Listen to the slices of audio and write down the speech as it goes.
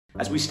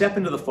As we step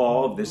into the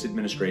fall of this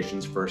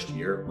administration's first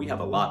year, we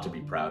have a lot to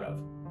be proud of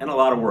and a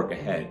lot of work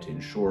ahead to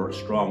ensure a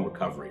strong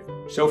recovery.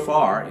 So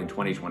far in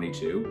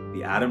 2022,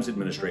 the Adams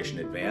administration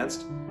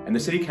advanced, and the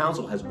City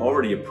Council has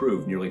already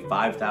approved nearly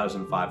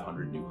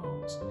 5,500 new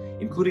homes,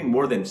 including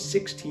more than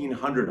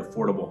 1,600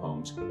 affordable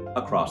homes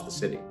across the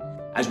city.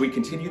 As we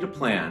continue to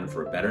plan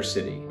for a better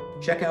city,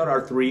 check out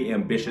our 3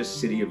 ambitious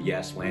City of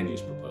Yes land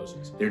use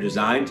proposals. They're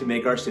designed to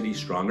make our city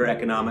stronger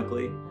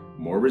economically,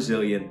 more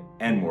resilient,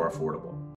 and more affordable.